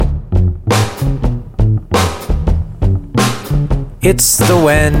It's the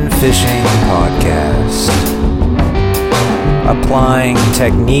When Fishing Podcast. Applying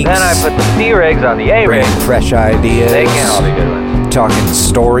techniques. Then I put the C rigs on the A rigs. Bringing fresh ideas. They can't all be good ones. Talking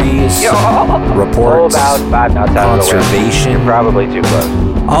stories. Reports. About 5 knots out of the wind. Conservation. You're probably too close.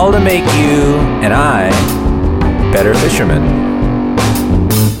 All to make you and I better fishermen.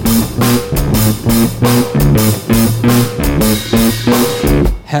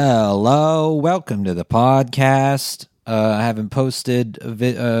 Hello, welcome to the podcast. I haven't posted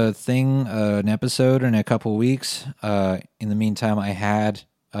an episode in a couple weeks. In the meantime, I had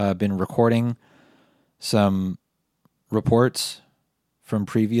been recording some reports from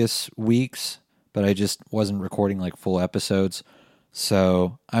previous weeks, but I just wasn't recording like full episodes.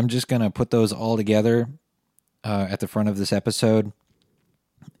 So I'm just going to put those all together at the front of this episode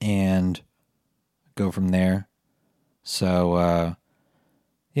and go from there. So,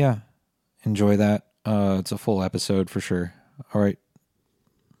 yeah, enjoy that. It's a full episode for sure. All right.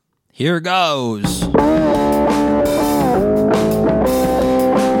 Here goes.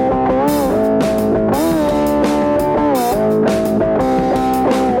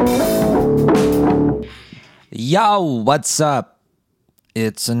 Yo, what's up?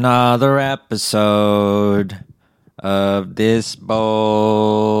 It's another episode of this bowl.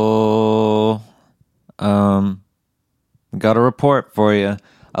 Got a report for you.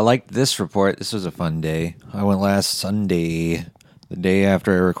 I liked this report. This was a fun day. I went last Sunday, the day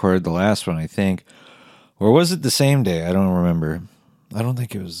after I recorded the last one, I think. Or was it the same day? I don't remember. I don't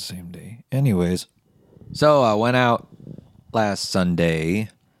think it was the same day. Anyways, so I went out last Sunday,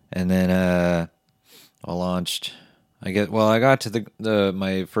 and then I launched. I got to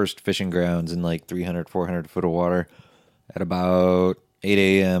my first fishing grounds in like 300, 400 foot of water at about 8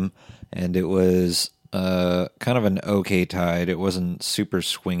 a.m., and it was kind of an okay tide. It wasn't super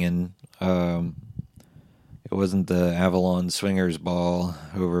swinging. It wasn't the Avalon Swingers ball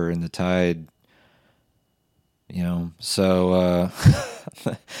over in the tide, you know. So,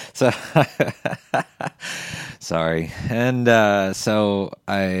 so sorry. And so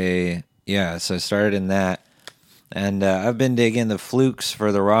I started in that, and I've been digging the flukes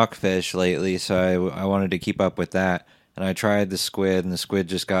for the rockfish lately. So I wanted to keep up with that, and I tried the squid, and the squid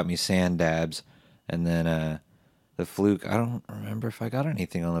just got me sand dabs. And then the fluke, I don't remember if I got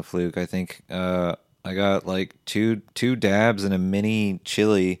anything on the fluke. I think I got like two dabs and a mini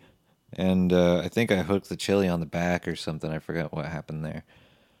chili, and I think I hooked the chili on the back or something. I forgot what happened there.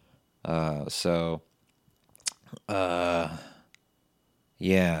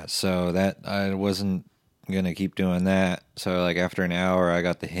 Yeah, so that I wasn't going to keep doing that. So like after an hour, I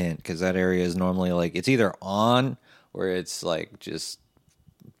got the hint, because that area is normally like, it's either on or it's like just...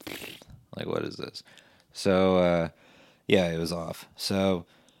 like, what is this? So, yeah, it was off. So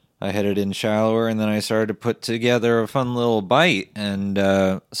I headed in shallower, and then I started to put together a fun little bite. And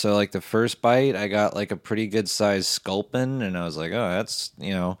so, like, the first bite, I got, like, a pretty good-sized sculpin, and I was like, oh, that's,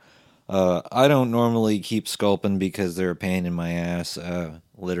 you know... I don't normally keep sculpin because they're a pain in my ass.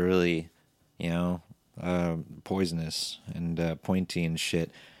 Literally, you know, poisonous and pointy and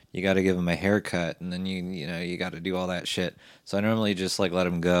shit. You got to give them a haircut, and then you got to do all that shit. So I normally just, like, let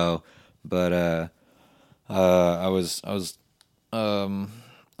them go. But I was chomping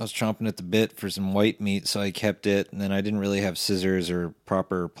at the bit for some white meat, so I kept it. And then I didn't really have scissors or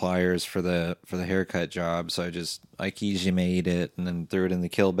proper pliers for the haircut job, so I Kijimade it and then threw it in the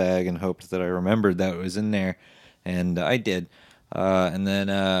kill bag and hoped that I remembered that it was in there, and I did. And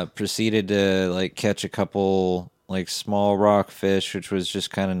then proceeded to like catch a couple like small rockfish, which was just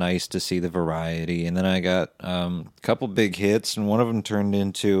kind of nice to see the variety. And then I got a couple big hits, and one of them turned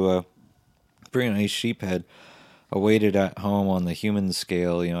into a pretty nice sheephead. I weighed it at home on the human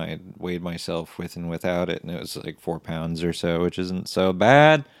scale. You know, I had weighed myself with and without it, and it was like 4 pounds or so, which isn't so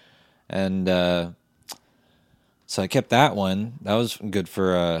bad. And so I kept that one. That was good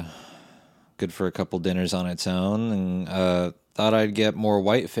for a couple dinners on its own, and thought I'd get more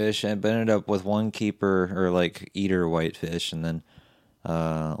whitefish, and ended up with one keeper or like eater whitefish, and then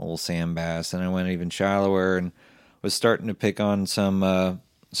a little sand bass. And I went even shallower and was starting to pick on some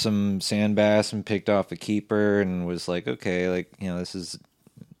sand bass, and picked off a keeper, and was like, okay, like, you know, this is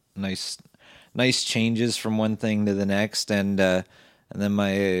nice changes from one thing to the next. And then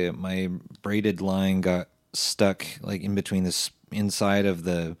my braided line got stuck like in between the inside of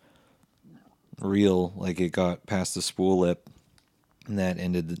the reel, like it got past the spool lip, and that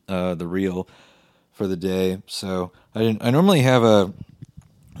ended the reel for the day. So I normally have a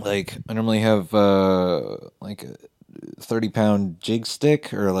 30-pound jig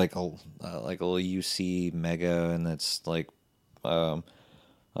stick, or like a little UC Mega, and that's like with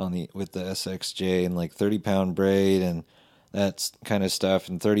the SXJ, and like 30-pound braid, and That's kind of stuff,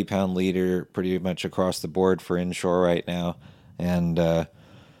 and 30-pound leader pretty much across the board for inshore right now. And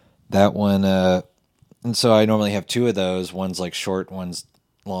that one, and so I normally have two of those. One's like short, one's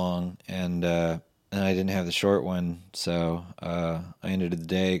long, and I didn't have the short one, so I ended the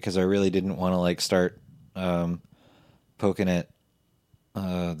day because I really didn't want to like start poking at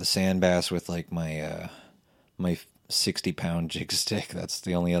the sand bass with like my 60-pound jig stick. That's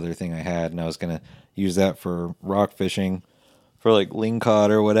the only other thing I had, and I was gonna use that for rock fishing, for like lingcod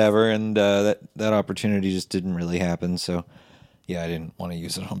or whatever, and that opportunity just didn't really happen. So yeah, I didn't want to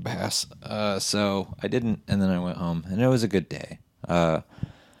use it on bass, so I didn't. And then I went home, and it was a good day.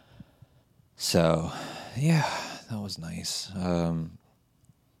 So yeah, that was nice.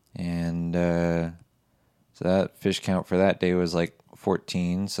 And so that fish count for that day was like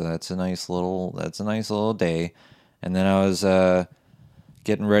 14. So that's a nice little day. And then I was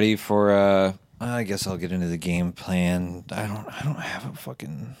getting ready for. I guess I'll get into the game plan. I don't have a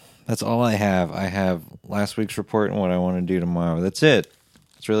fucking. That's all I have. I have last week's report and what I want to do tomorrow. That's it.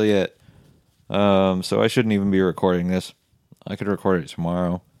 That's really it. So I shouldn't even be recording this. I could record it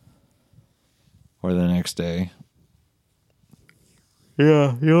tomorrow or the next day.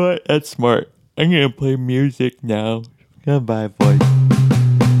 Yeah, you know what? That's smart. I'm gonna play music now. Goodbye, boys.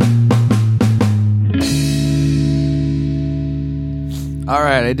 All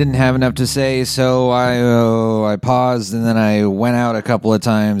right, I didn't have enough to say, so I paused, and then I went out a couple of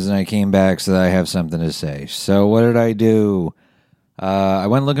times, and I came back so that I have something to say. So what did I do? I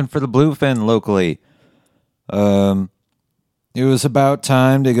went looking for the bluefin locally. It was about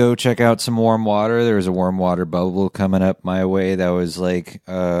time to go check out some warm water. There was a warm water bubble coming up my way that was like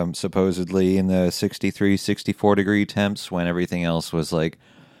supposedly in the 63, 64 degree temps when everything else was like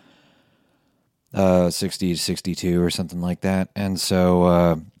 60 to 62 or something like that. And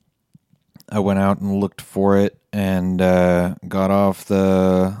so I went out and looked for it and got off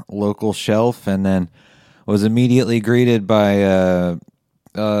the local shelf, and then was immediately greeted by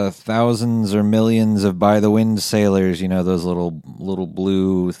thousands or millions of by the wind sailors. You know, those little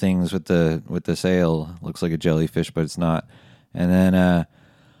blue things with the sail. Looks like a jellyfish, but it's not. And then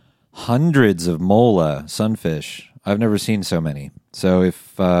hundreds of mola sunfish. I've never seen so many. So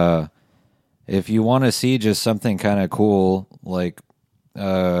if you want to see just something kind of cool, like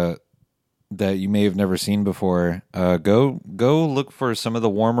that you may have never seen before, go look for some of the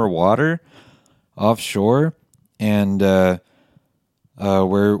warmer water offshore, and where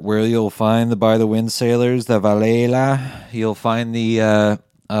you'll find the by the wind sailors, the valela, you'll find the a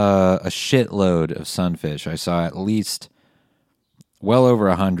shitload of sunfish. I saw at least well over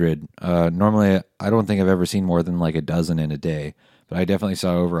 100. Normally, I don't think I've ever seen more than like a dozen in a day, but I definitely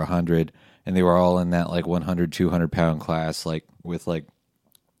saw over 100. And they were all in that like 100, 200 pound class, like with like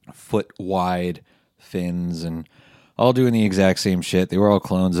foot wide fins and all doing the exact same shit. They were all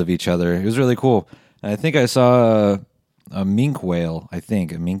clones of each other. It was really cool. And I think I saw a mink whale, a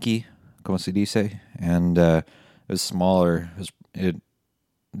minky, como se dice? And it was smaller. It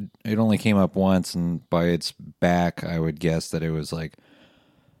only came up once, and by its back, I would guess that it was like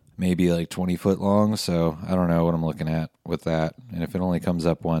maybe like 20 foot long, so I don't know what I'm looking at with that. And if it only comes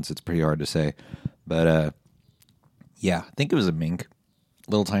up once, it's pretty hard to say. But yeah, I think it was a mink.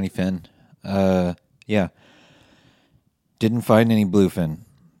 Little tiny fin. Yeah. Didn't find any bluefin.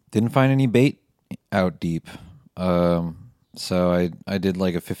 Didn't find any bait out deep. So I did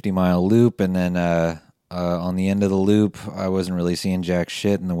like a 50-mile loop, and then on the end of the loop, I wasn't really seeing jack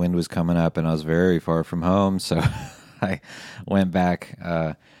shit, and the wind was coming up, and I was very far from home, so I went back.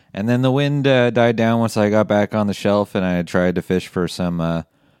 And then the wind died down once I got back on the shelf, and I tried to fish for some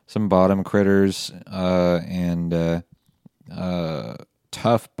bottom critters and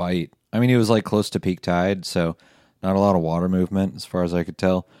tough bite. I mean, it was like close to peak tide, so not a lot of water movement as far as I could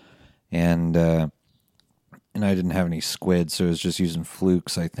tell, and I didn't have any squid, so I was just using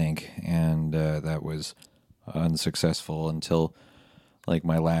flukes, I think, and that was unsuccessful until like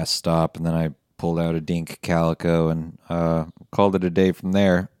my last stop, and then I pulled out a dink calico and called it a day from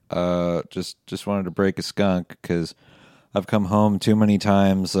there. Just wanted to break a skunk because I've come home too many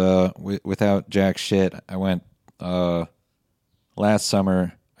times without jack shit. I went last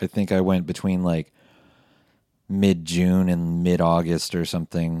summer. I think I went between like mid-June and mid-August or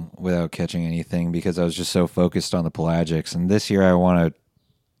something without catching anything because I was just so focused on the pelagics. And this year I want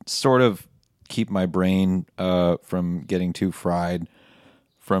to sort of keep my brain from getting too fried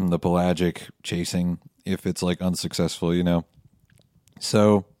from the pelagic chasing if it's like unsuccessful, you know.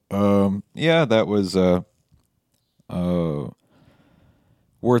 So yeah, that was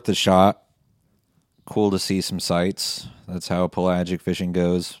worth a shot. Cool to see some sights. That's how pelagic fishing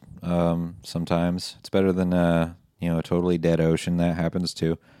goes. Sometimes it's better than a totally dead ocean, that happens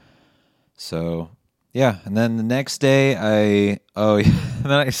too. So yeah, and then the next day then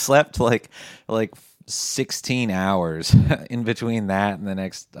I slept like 16 hours in between that and the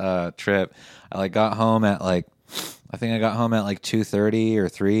next trip. I got home at I think I got home at 2:30 or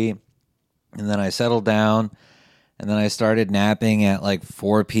 3, and then I settled down, and then I started napping at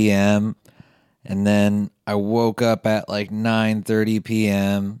 4 p.m. And then I woke up at 9:30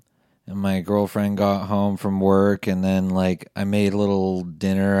 p.m. and my girlfriend got home from work, and then I made a little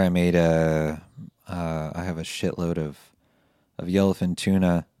dinner. I made I have a shitload of yellowfin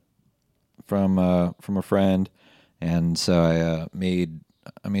tuna from a friend, and so I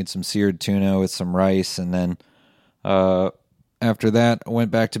made some seared tuna with some rice, and then after that I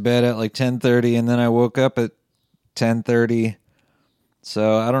went back to bed at 10:30, and then I woke up at 10:30.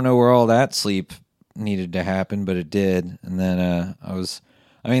 So I don't know where all that sleep needed to happen, but it did. And then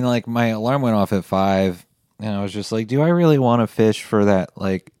my alarm went off at 5, and I was just like, do I really want to fish for that?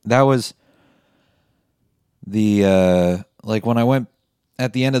 That was the when I went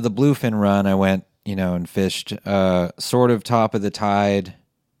at the end of the Bluefin run, I went, and fished sort of top of the tide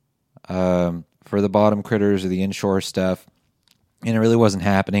for the bottom critters or the inshore stuff, and it really wasn't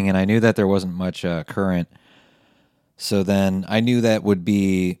happening, and I knew that there wasn't much current. So then I knew that would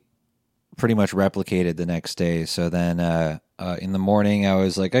be pretty much replicated the next day. So then in the morning I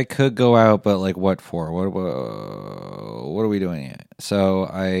was like, I could go out, but what for? What are we doing here? So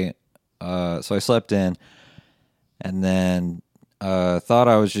I slept in, and then thought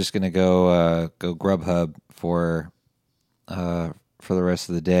I was just gonna go Grubhub for the rest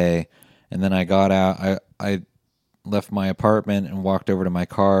of the day. And then I got out. I left my apartment and walked over to my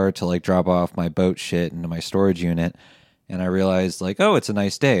car to drop off my boat shit into my storage unit, and I realized oh, it's a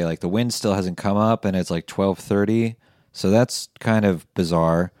nice day. The wind still hasn't come up, and it's 12:30, so that's kind of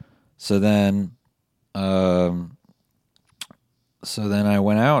bizarre. So then I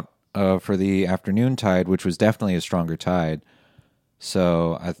went out for the afternoon tide, which was definitely a stronger tide.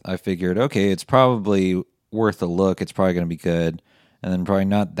 So I figured, okay, it's probably worth a look. It's probably going to be good, and then probably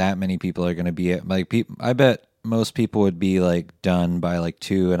not that many people are going to be at I bet most people would be done by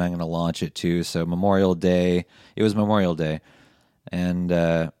 2, and I'm going to launch at 2. So Memorial Day, it was Memorial Day, and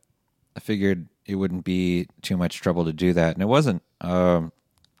I figured it wouldn't be too much trouble to do that, and it wasn't. I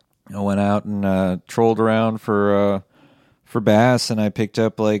went out and trolled around for bass, and I picked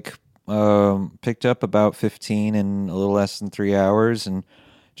up about 15 in a little less than 3 hours, and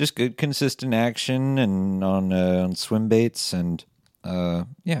just good consistent action and on swim baits, and I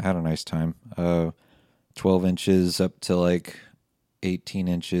had a nice time. 12 inches up to 18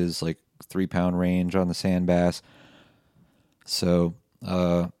 inches, 3-pound range on the sand bass. So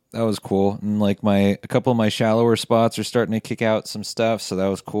that was cool. And a couple of my shallower spots are starting to kick out some stuff, so that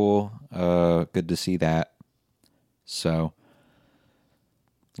was cool. Good to see that. So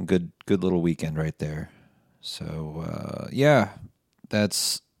good little weekend right there. So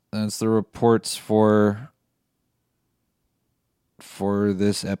that's the reports for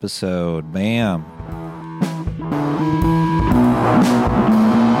this episode. Bam.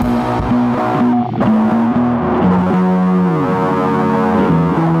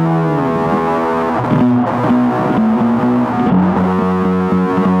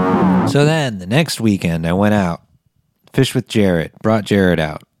 So then the next weekend I went out, fished with Jared, brought Jared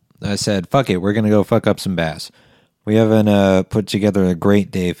out. I said, fuck it, we're going to go fuck up some bass. We haven't put together a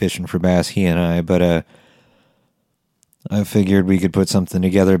great day fishing for bass, he and I, but I figured we could put something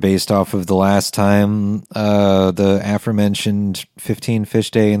together based off of the last time, the aforementioned 15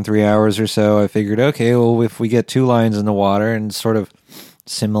 fish day in 3 hours or so. I figured, okay, well, if we get 2 lines in the water and sort of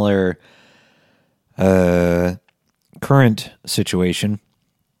similar current situation,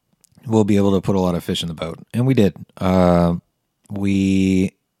 we'll be able to put a lot of fish in the boat. And we did.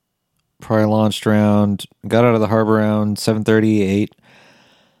 We probably launched got out of the harbor around 7:30, 8,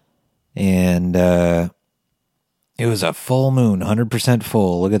 and it was a full moon, 100%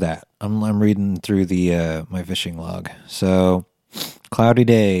 full. Look at that. I'm reading through the my fishing log. So, cloudy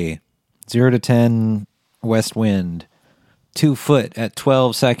day, 0 to 10 west wind, 2 foot at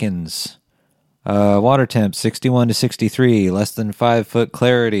 12 seconds. Water temp 61 to 63, less than 5 foot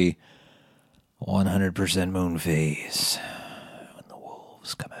clarity. 100% moon phase when the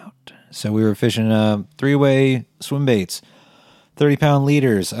wolves come out. So we were fishing 3-way swim baits, 30-pound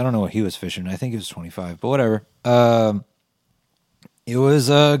leaders. I don't know what he was fishing. I think it was 25, but whatever. It was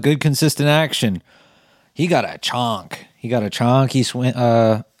a good, consistent action. He got a chonk. He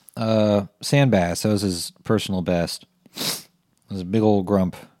sand bass. That was his personal best. It was a big old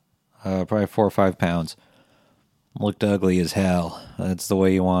grump, probably 4 or 5 pounds. Looked ugly as hell. That's the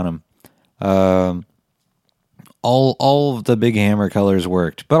way you want him. all of the Big Hammer colors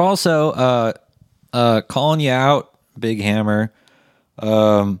worked. But also, calling you out, Big Hammer.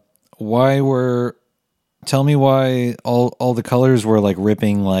 Tell me why all the colors were like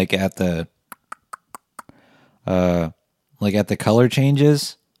ripping like at the color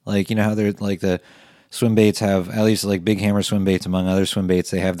changes. Like, you know how they're like the swim baits have, at least like Big Hammer swim baits among other swim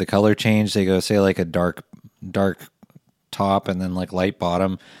baits, they have the color change. They go say like a dark top and then like light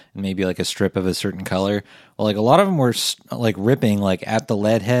bottom and maybe like a strip of a certain color. Well, like a lot of them were like ripping like at the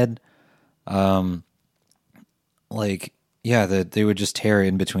lead head. Like, yeah, that they would just tear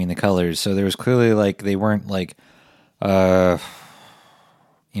in between the colors. So there was clearly like they weren't like,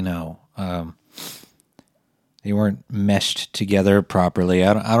 they weren't meshed together properly.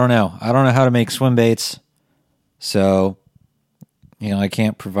 I don't know. I don't know how to make swim baits. So, I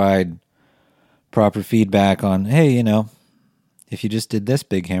can't provide proper feedback on, hey, if you just did this,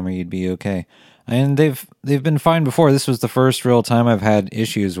 Big Hammer, you'd be okay. And they've been fine before. This was the first real time I've had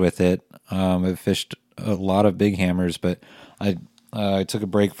issues with it. I've fished a lot of Big Hammers, but I took a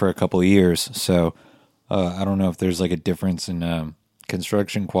break for a couple of years. So I don't know if there's like a difference in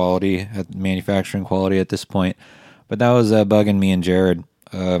construction quality, manufacturing quality at this point. But that was bugging me and Jared.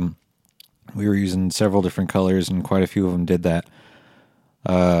 We were using several different colors, and quite a few of them did that.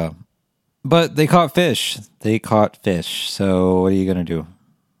 But they caught fish. So what are you going to do?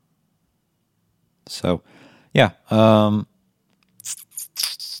 So, yeah.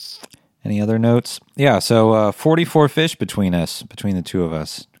 Any other notes? Yeah, so 44 fish between the two of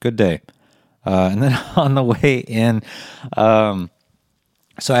us. Good day. And then on the way in,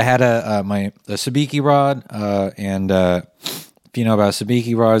 so I had a sabiki rod, and if you know about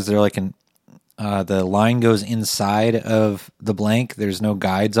sabiki rods, they're like the line goes inside of the blank. There's no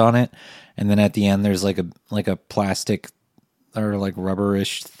guides on it, and then at the end there's like a plastic or like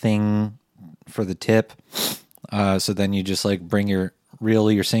rubberish thing for the tip. So then you just like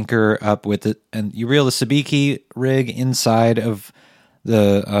reel your sinker up with it, and you reel the sabiki rig inside of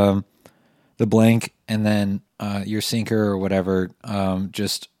the blank, and then your sinker or whatever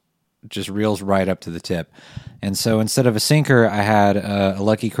just reels right up to the tip. And so instead of a sinker, I had a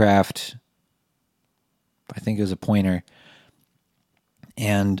Lucky Craft, I think it was a pointer,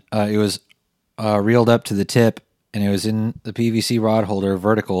 and it was reeled up to the tip, and it was in the PVC rod holder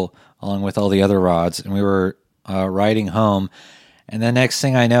vertical along with all the other rods, and we were riding home, and the next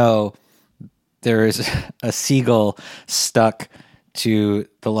thing I know, there is a seagull stuck to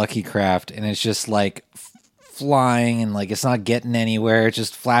the Lucky Craft, and it's just like flying, and like it's not getting anywhere. It's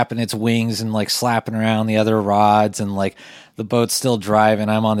just flapping its wings and like slapping around the other rods, and like the boat's still driving.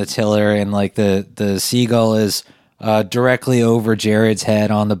 I'm on the tiller, and like the seagull is directly over Jared's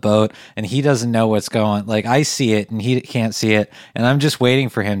head on the boat, and he doesn't know what's going. Like I see it, and he can't see it, and I'm just waiting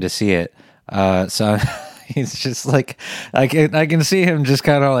for him to see it. So he's just like, I can see him just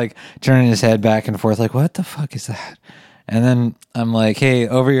kind of like turning his head back and forth, like, what the fuck is that? And then I'm like, hey,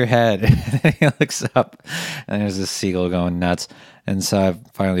 over your head. And he looks up, and there's this seagull going nuts. And so I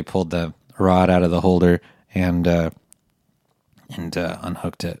finally pulled the rod out of the holder and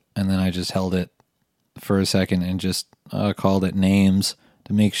unhooked it. And then I just held it for a second and just called it names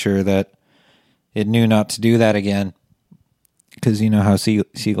to make sure that it knew not to do that again. Because you know how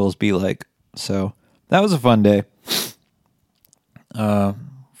seagulls be like. So that was a fun day.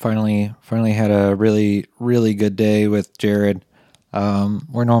 Finally had a really, really good day with Jared.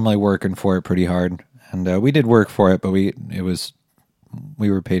 We're normally working for it pretty hard, and we did work for it, but we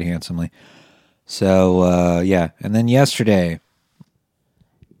were paid handsomely. So yeah, and then yesterday,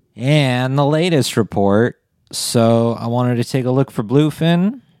 and the latest report. So I wanted to take a look for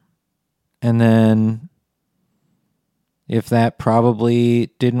Bluefin, and then if that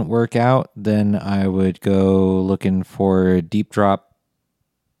probably didn't work out, then I would go looking for deep drop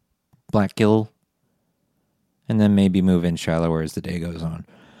black gill, and then maybe move in shallower as the day goes on.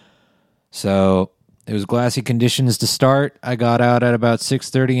 So it was glassy conditions to start. I got out at about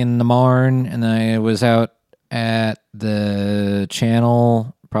 6:30 in the morning, and I was out at the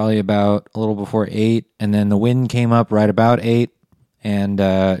channel probably about a little before 8, and then the wind came up right about 8, and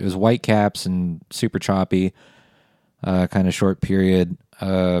it was white caps and super choppy, kind of short period.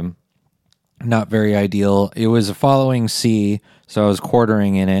 Not very ideal. It was a following sea, so I was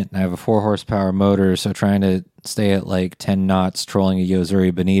quartering in it, and I have a 4 horsepower motor, so trying to stay at like 10 knots trolling a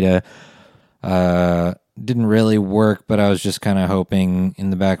Yozuri Bonita didn't really work, but I was just kind of hoping in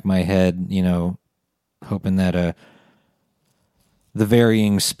the back of my head, hoping that the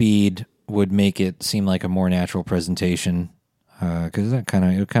varying speed would make it seem like a more natural presentation, because it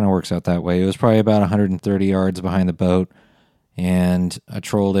kind of works out that way. It was probably about 130 yards behind the boat, and I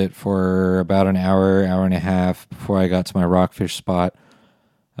trolled it for about an hour and a half before I got to my rockfish spot.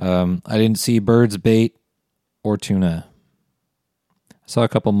 I didn't see birds, bait, or tuna. I saw a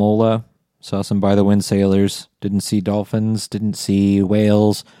couple mola, saw some by the wind sailors, didn't see dolphins, didn't see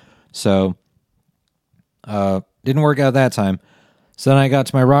whales, so didn't work out that time. So then I got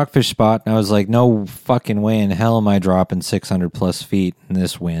to my rockfish spot, and I was like, no fucking way in hell am I dropping 600 plus feet in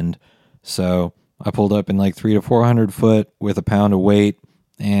this wind. So I pulled up in like 300 to 400 foot with a pound of weight,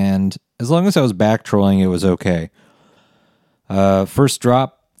 and as long as I was back trolling, it was okay. First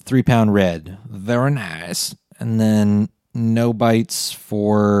drop, 3 pound red. Very nice. And then no bites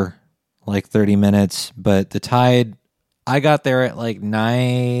for like 30 minutes, but the tide, I got there at like 10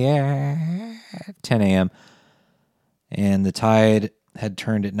 a.m., and the tide had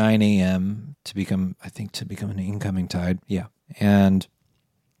turned at 9 a.m. to become an incoming tide. Yeah. And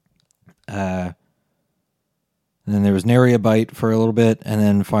then there was nary a bite for a little bit, and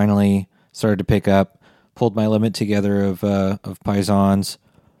then finally started to pick up, pulled my limit together of Pisons,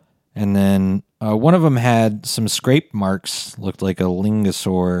 and then one of them had some scrape marks, looked like a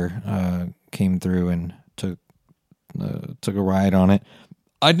lingosaur came through and took a ride on it.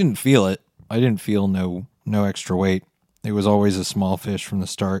 I didn't feel it. I didn't feel no extra weight. It was always a small fish from the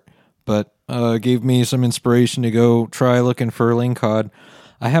start, but gave me some inspiration to go try looking for lingcod.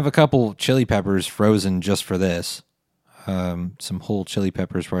 I have a couple chili peppers frozen just for this. Some whole chili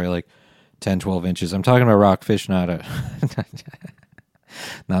peppers, probably like 10, 12 inches. I'm talking about rockfish, not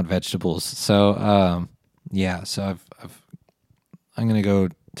not vegetables. So, yeah, so I'm going to go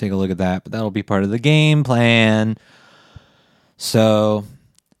take a look at that, but that'll be part of the game plan. So,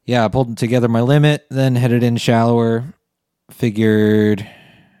 yeah, I pulled together my limit, then headed in shallower. Figured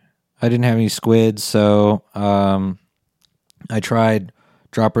I didn't have any squids, so I tried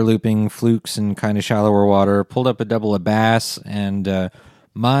dropper looping flukes in kind of shallower water, pulled up a double of bass, and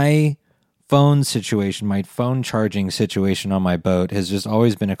my phone charging situation on my boat has just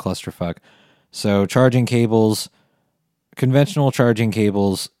always been a clusterfuck. So charging cables, conventional charging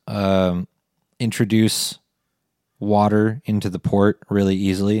cables, introduce water into the port really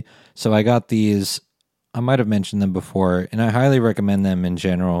easily. So I got these, I might have mentioned them before, and I highly recommend them in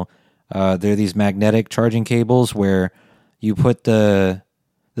general. They're these magnetic charging cables where you put the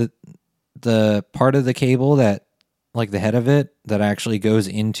part of the cable that, like the head of it, that actually goes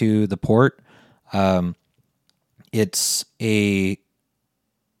into the port. You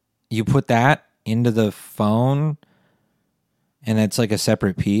put that into the phone, and it's like a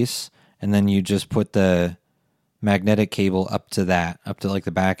separate piece, and then you just put the magnetic cable up to like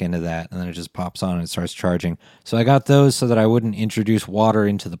the back end of that, and then it just pops on and it starts charging. So I got those so that I wouldn't introduce water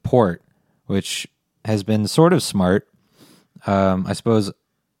into the port, which has been sort of smart. I suppose,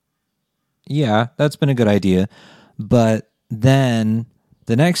 yeah, that's been a good idea. But then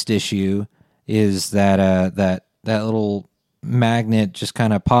the next issue is that that little magnet just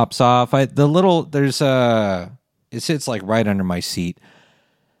kind of pops off. It sits like right under my seat,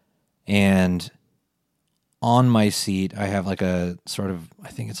 and on my seat, I have like a sort of, I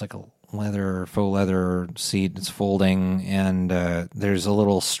think it's like a leather or faux leather seat. It's folding, and there's a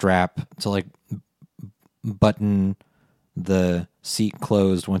little strap to like button the seat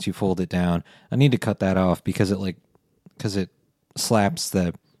closed once you fold it down. I need to cut that off because it slaps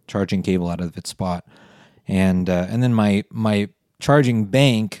the charging cable out of its spot. And then my charging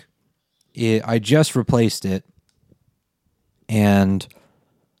bank, I just replaced it, and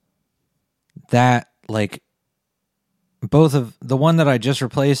that, like, both of the one that I just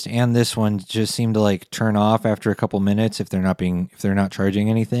replaced and this one just seem to like turn off after a couple minutes if they're not charging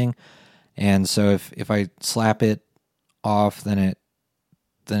anything. And so if I slap it off, then it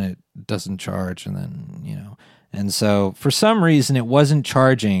doesn't charge, and then, you know. And so for some reason it wasn't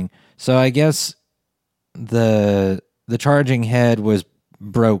charging. So I guess the charging head was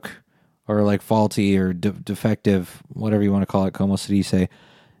broke or like faulty or defective, whatever you want to call it, como se dice.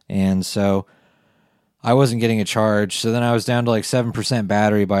 And so I wasn't getting a charge, so then I was down to like 7%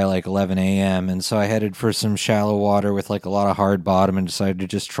 battery by like 11 a.m., and so I headed for some shallow water with like a lot of hard bottom and decided to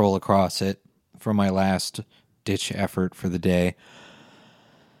just troll across it for my last ditch effort for the day.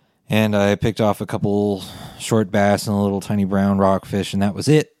 And I picked off a couple short bass and a little tiny brown rockfish, and that was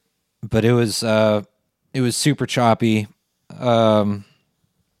it. But it was super choppy, and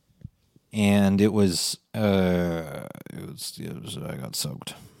it was I got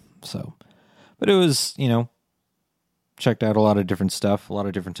soaked. So, but it was, you know, checked out a lot of different stuff, a lot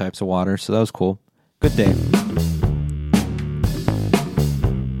of different types of water, so that was cool. Good day.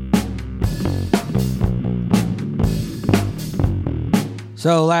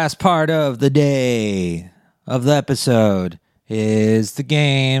 So last part of the day, of the episode, is the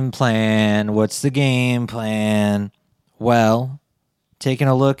game plan? What's the game plan? Well, taking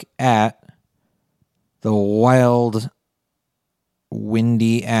a look at the Wild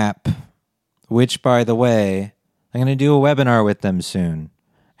Windy app, which, by the way, I'm going to do a webinar with them soon.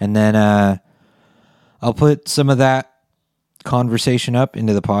 And then I'll put some of that conversation up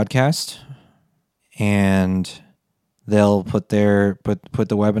into the podcast, and they'll put the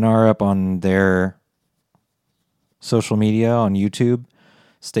webinar up on their social media on YouTube.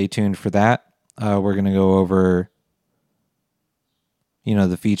 Stay tuned for that. We're going to go over,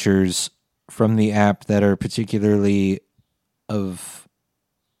 the features from the app that are particularly of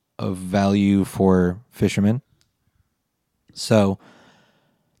value for fishermen. So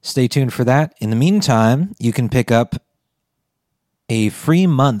stay tuned for that. In the meantime, you can pick up a free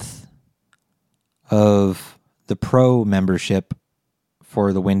month of the Pro membership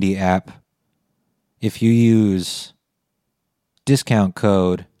for the Windy app if you use discount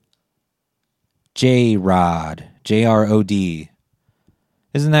code JROD, JROD.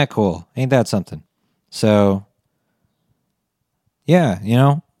 Isn't that cool? Ain't that something? So, yeah,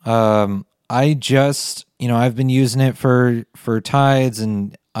 I just, I've been using it for tides,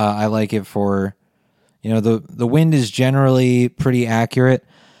 and I like it for, the wind is generally pretty accurate,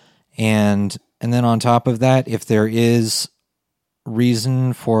 and then on top of that, if there is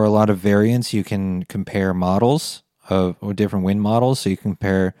reason for a lot of variance, you can compare models of different wind models. So you can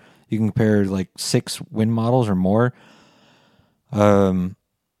compare like 6 wind models or more,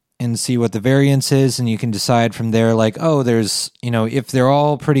 and see what the variance is, and you can decide from there, like, oh, there's, if they're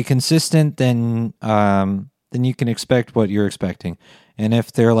all pretty consistent, then you can expect what you're expecting. And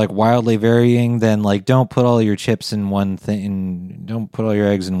if they're like wildly varying, then like don't put all your chips in one thing, don't put all your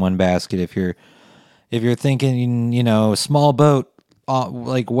eggs in one basket. If you're thinking, small boat,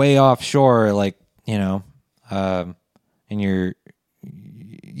 like way offshore, like, and you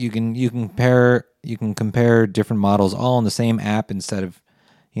can compare different models all in the same app instead of,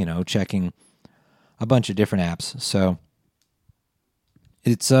 checking a bunch of different apps. So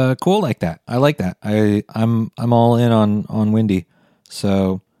it's cool like that. I like that. I'm all in on Windy.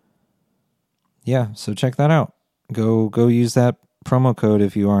 So yeah, so check that out. Go use that promo code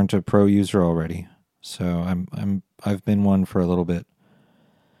if you aren't a pro user already. So I've been one for a little bit.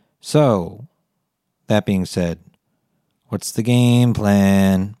 So that being said, what's the game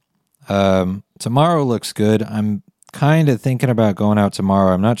plan? Tomorrow looks good. I'm kind of thinking about going out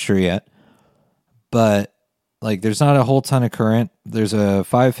tomorrow. I'm not sure yet, but like there's not a whole ton of current. There's a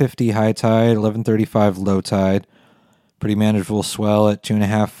 5:50 high tide, 11:35 low tide, pretty manageable swell at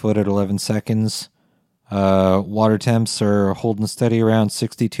 2.5 foot at 11 seconds. Water temps are holding steady around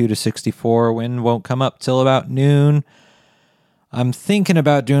 62 to 64. Wind won't come up till about noon. I'm thinking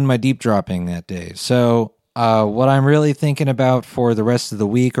about doing my deep dropping that day. So what I'm really thinking about for the rest of the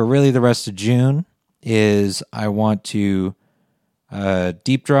week, or really the rest of June, is I want to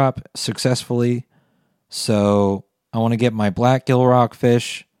deep drop successfully. So I want to get my black gill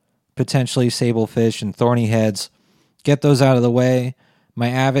rockfish, potentially sablefish, and thorny heads, get those out of the way. My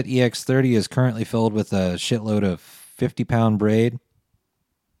Avid EX30 is currently filled with a shitload of 50-pound braid,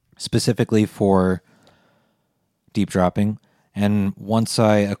 specifically for deep dropping. And once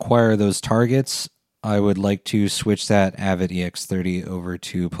I acquire those targets, I would like to switch that Avid EX30 over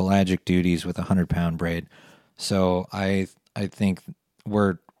to pelagic duties with a 100-pound braid. So I think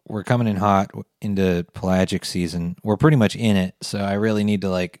we're coming in hot into pelagic season. We're pretty much in it, so I really need to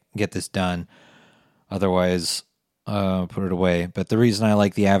like get this done. Otherwise, put it away. But the reason I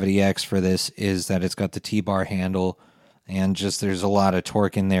like the Avid EX for this is that it's got the T-bar handle, and just there's a lot of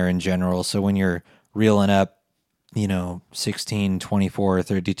torque in there in general. So when you're reeling up, 16, 24,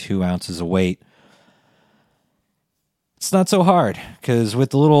 32 ounces of weight, it's not so hard, because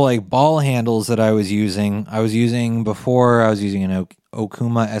with the little like ball handles that I was using before, I was using an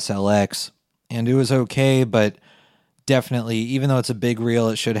Okuma SLX, and it was okay, but definitely, even though it's a big reel,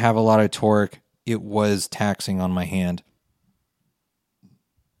 it should have a lot of torque. It was taxing on my hand.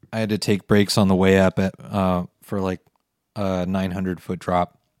 I had to take breaks on the way up for like a 900-foot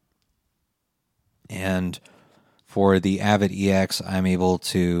drop. And for the Avid EX, I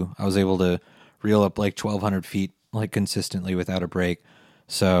was able to reel up like 1,200 feet like consistently without a break.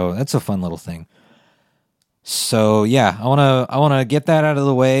 So that's a fun little thing. So yeah, I wanna get that out of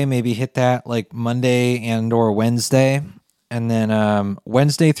the way. Maybe hit that like Monday and or Wednesday, and then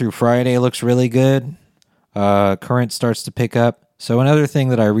Wednesday through Friday looks really good. Current starts to pick up. So another thing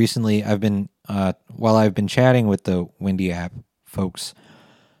that I've been while I've been chatting with the Windy app folks,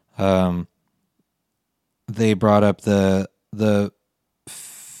 they brought up the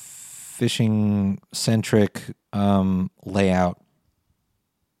fishing centric layout.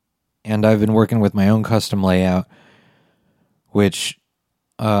 And I've been working with my own custom layout, which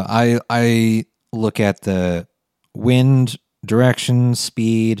I look at the wind, direction,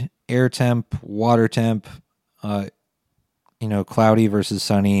 speed, air temp, water temp, cloudy versus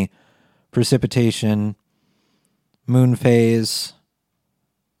sunny, precipitation, moon phase,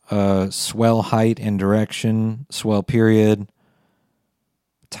 swell height and direction, swell period,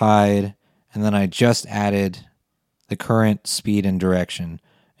 tide, and then I just added the current speed and direction.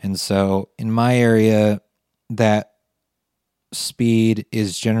 And so in my area, that speed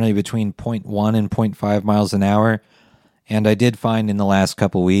is generally between 0.1 and 0.5 miles an hour. And I did find in the last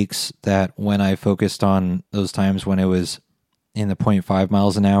couple weeks that when I focused on those times when it was in the 0.5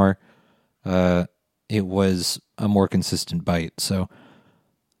 miles an hour, it was a more consistent bite. So,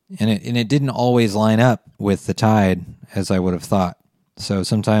 and it didn't always line up with the tide as I would have thought. So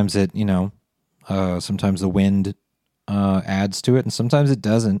sometimes sometimes the wind adds to it, and sometimes it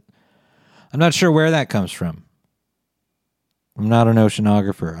doesn't. I'm not sure where that comes from. I'm not an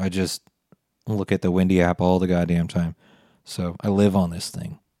oceanographer. I just look at the windy app all the goddamn time. So I live on this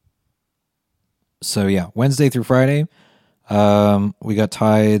thing. So yeah, Wednesday through Friday, we got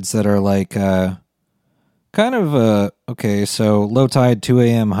tides that are like okay, so low tide 2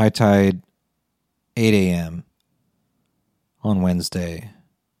 a.m., high tide 8 a.m. on Wednesday.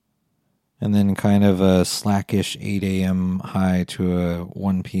 And then kind of a slackish 8 a.m. high to a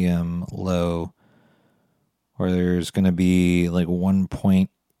 1 p.m. low, where there's going to be like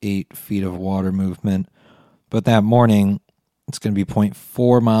 1.8 feet of water movement. But that morning, it's going to be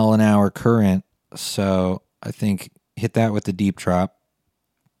 0.4 mile an hour current. So I think hit that with the deep drop.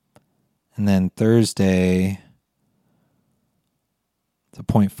 And then Thursday, it's a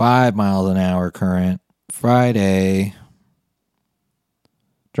 0.5 miles an hour current. Friday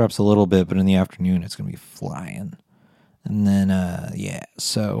drops a little bit, but in the afternoon it's going to be flying. And then,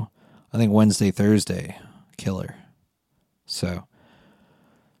 so I think Wednesday, Thursday, killer. So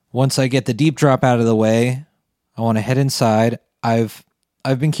once I get the deep drop out of the way, I want to head inside. I've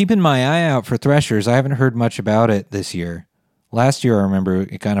been keeping my eye out for threshers. I haven't heard much about it this year. Last year, I remember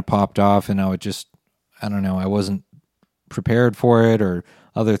it kind of popped off, and I don't know, I wasn't prepared for it, or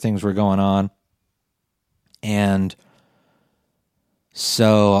other things were going on. And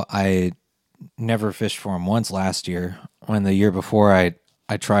so I never fished for them once last year, when the year before I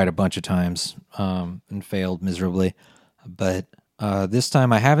tried a bunch of times and failed miserably. But this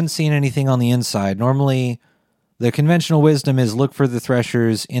time I haven't seen anything on the inside. Normally, the conventional wisdom is look for the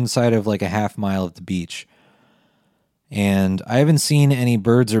threshers inside of like a half mile of the beach. And I haven't seen any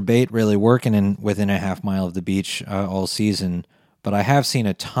birds or bait really working within a half mile of the beach all season. But I have seen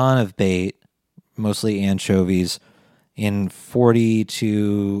a ton of bait, mostly anchovies, in 40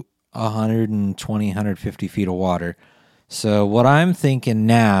 to 120, 150 feet of water. So what I'm thinking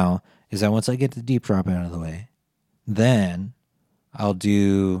now is that once I get the deep drop out of the way, then I'll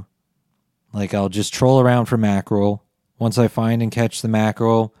just troll around for mackerel. Once I find and catch the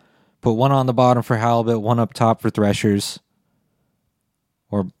mackerel, put one on the bottom for halibut, one up top for threshers.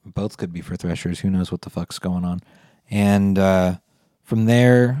 Or both could be for threshers. Who knows what the fuck's going on. And from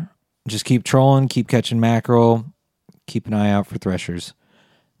there, just keep trolling, keep catching mackerel, keep an eye out for threshers.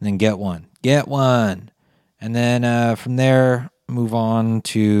 And then get one. And then from there, move on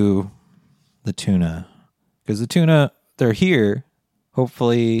to the tuna. Because the tuna, they're here.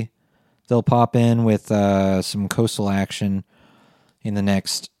 Hopefully they'll pop in with some coastal action in the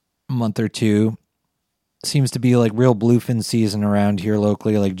next month or two. Seems to be like real bluefin season around here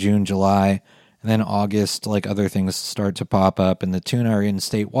locally, like June, July. And then August, like other things start to pop up. And the tuna are in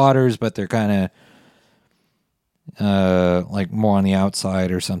state waters, but they're kind of like more on the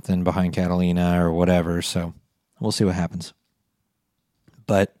outside or something behind Catalina or whatever. So we'll see what happens.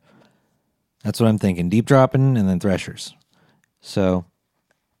 But that's what I'm thinking. Deep dropping and then threshers. So,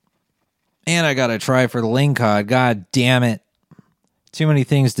 and I got to try for the lingcod. God damn it. Too many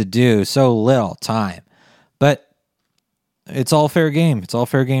things to do. So little time. But it's all fair game. It's all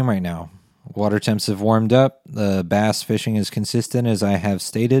fair game right now. Water temps have warmed up. The bass fishing is consistent, as I have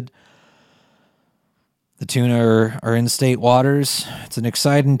stated. The tuna are in state waters. It's an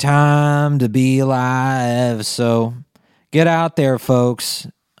exciting time to be alive. So get out there, folks.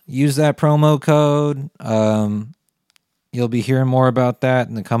 Use that promo code. You'll be hearing more about that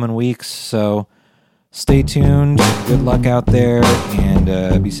in the coming weeks. So stay tuned. Good luck out there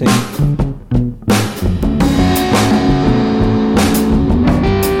and be safe.